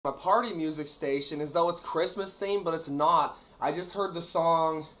A party music station as though it's Christmas themed, but it's not. I just heard the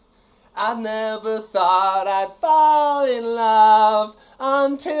song, I never thought I'd fall in love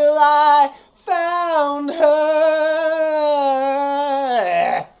until I found her.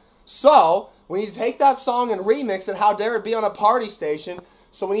 So, we need to take that song and remix it. How dare it be on a party station?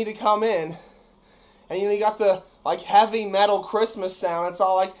 So we need to come in, and you got the like heavy metal Christmas sound. It's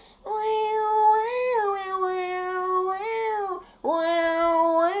all like,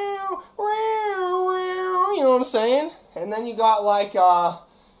 you know what I'm saying? And then you got like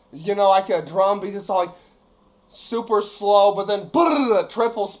like a drum beat that's all like super slow, but then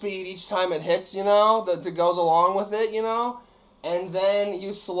triple speed each time it hits, that goes along with it, and then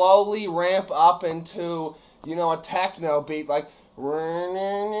you slowly ramp up into, a techno beat like, and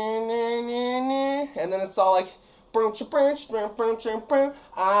then it's all like,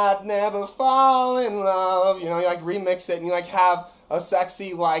 I'd never fall in love, you like remix it and you like have a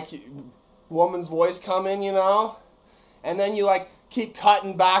sexy like woman's voice come in, and then you like keep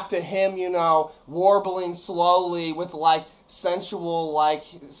cutting back to him, warbling slowly with like sensual like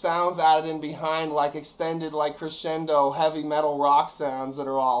sounds added in behind, like extended like crescendo heavy metal rock sounds that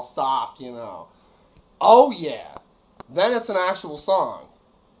are all soft, Oh yeah, then it's an actual song.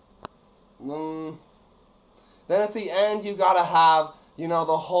 Then at the end you gotta have,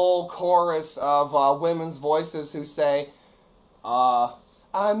 the whole chorus of women's voices who say,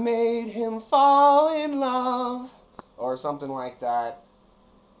 I made him fall in love, or something like that.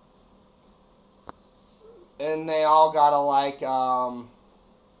 And they all gotta like,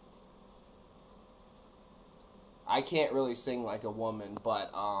 I can't really sing like a woman,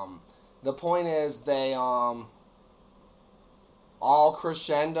 but the point is they all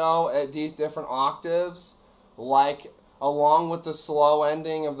crescendo at these different octaves, like along with the slow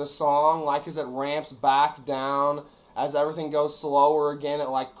ending of the song, like as it ramps back down, as everything goes slower again at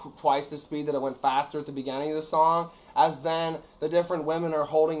like twice the speed that it went faster at the beginning of the song, as then the different women are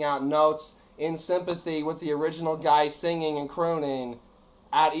holding out notes in sympathy with the original guy singing and crooning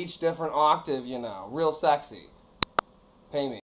at each different octave, real sexy. Pay me.